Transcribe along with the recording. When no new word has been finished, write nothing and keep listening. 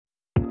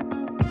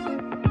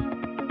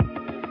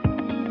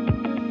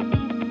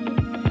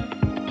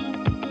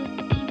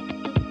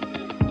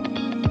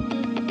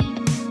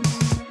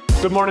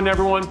Good morning,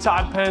 everyone.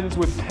 Todd Penz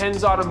with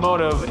Penz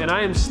Automotive, and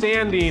I am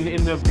standing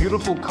in the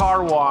beautiful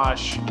car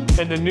wash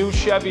in the new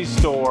Chevy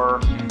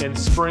store in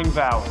Spring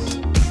Valley.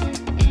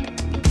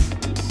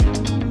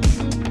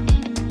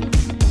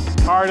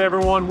 All right,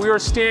 everyone, we are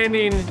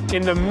standing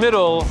in the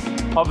middle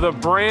of the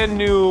brand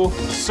new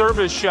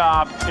service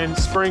shop in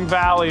Spring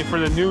Valley for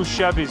the new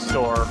Chevy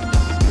store.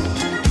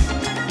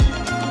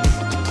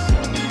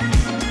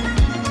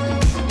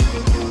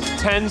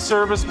 Ten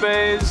service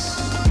bays,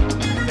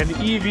 an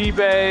EV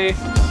bay,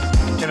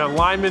 an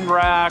alignment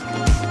rack,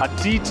 a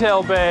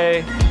detail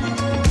bay.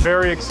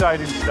 Very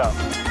exciting stuff.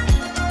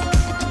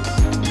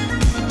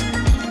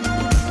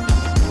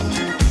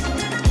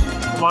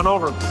 Come on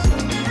over.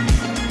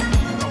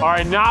 All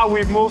right, now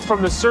we've moved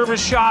from the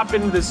service shop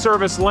into the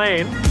service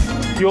lane.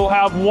 You'll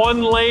have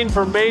one lane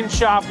for main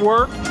shop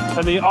work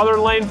and the other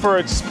lane for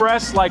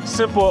express, like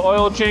simple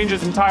oil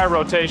changes and tire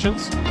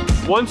rotations.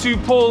 Once you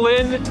pull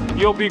in,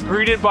 you'll be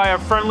greeted by a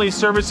friendly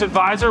service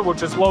advisor,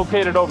 which is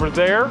located over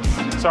there.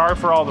 Sorry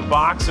for all the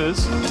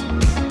boxes.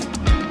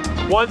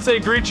 Once they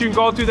greet you and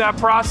go through that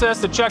process,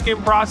 the check-in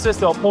process,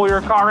 they'll pull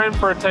your car in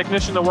for a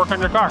technician to work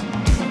on your car.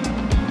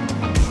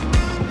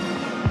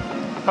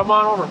 Come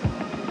on over.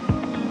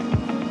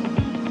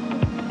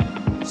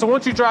 So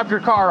once you drop your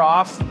car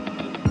off,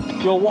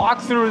 you'll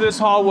walk through this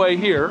hallway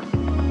here.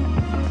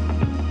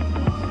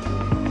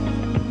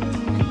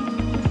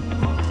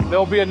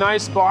 There'll be a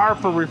nice bar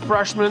for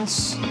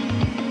refreshments,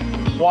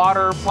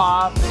 water,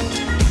 pop.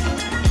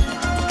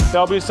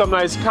 There'll be some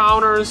nice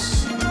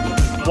counters,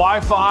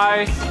 Wi-Fi,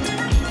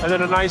 and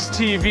then a nice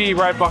TV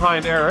right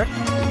behind Eric.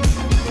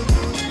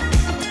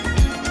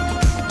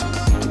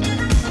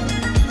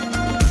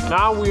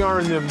 Now we are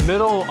in the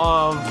middle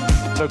of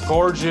the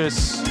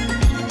gorgeous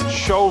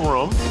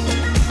showroom,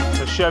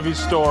 the Chevy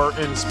store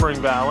in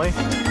Spring Valley.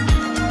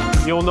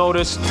 You'll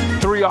notice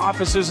 3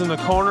 offices in the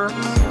corner.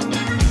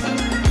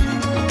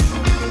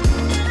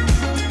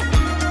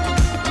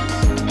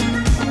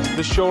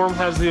 The showroom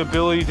has the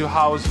ability to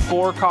house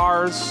 4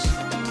 cars,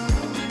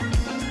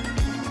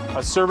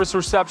 a service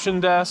reception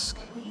desk.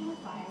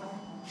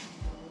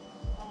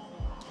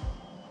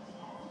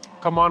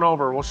 Come on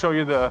over, we'll show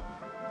you the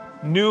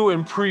new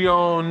and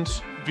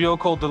pre-owned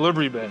vehicle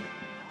delivery bay.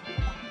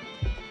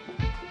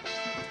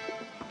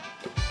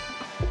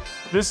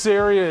 This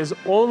area is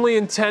only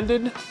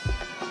intended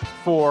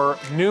for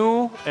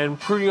new and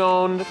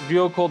pre-owned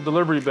vehicle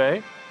delivery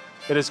bay.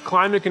 It is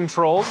climate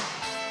controlled.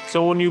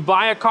 So when you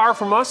buy a car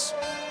from us,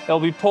 it'll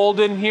be pulled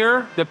in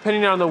here.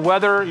 Depending on the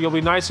weather, you'll be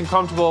nice and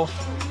comfortable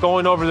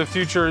going over the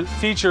future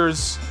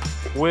features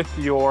with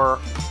your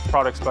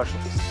product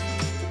specialist.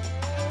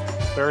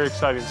 Very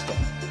exciting stuff.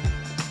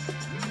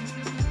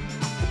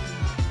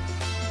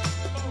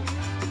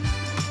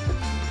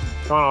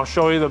 Come on, I'll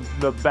show you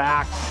the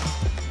back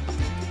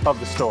of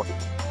the store.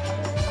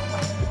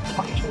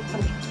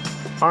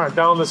 All right,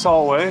 down this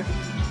hallway.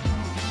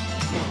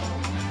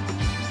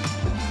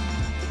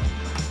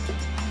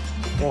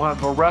 We'll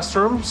have the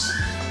restrooms.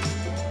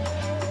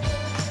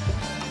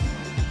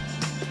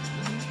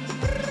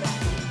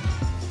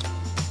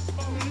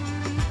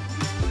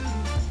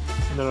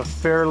 And then a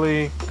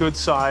fairly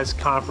good-sized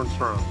conference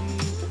room.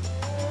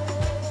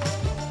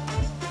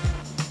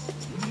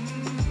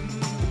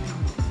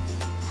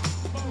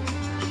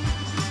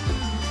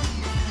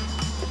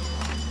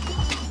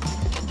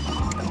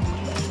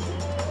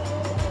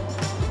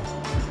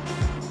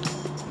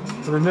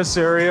 And in this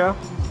area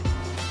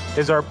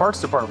is our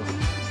parts department.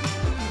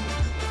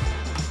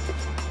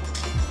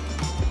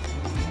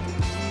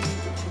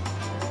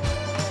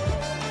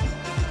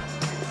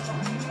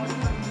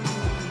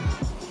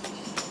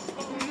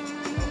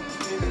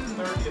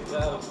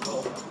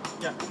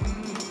 Yeah.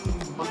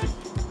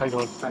 How you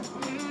doing? Hi.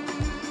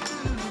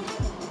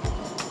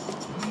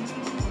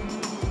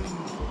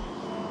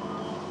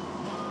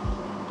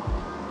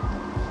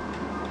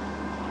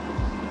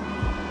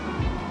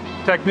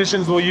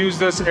 Technicians will use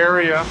this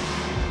area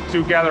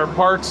to gather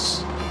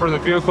parts for the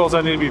vehicles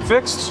that need to be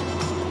fixed.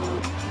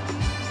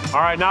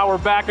 All right, now we're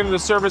back into the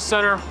service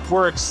center.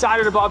 We're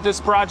excited about this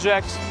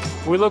project.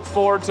 We look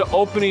forward to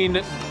opening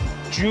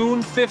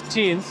June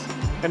 15th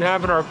and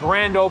having our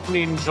grand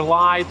opening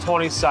July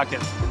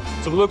 22nd.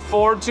 So we look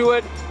forward to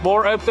it.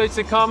 More updates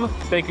to come.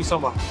 Thank you so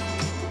much.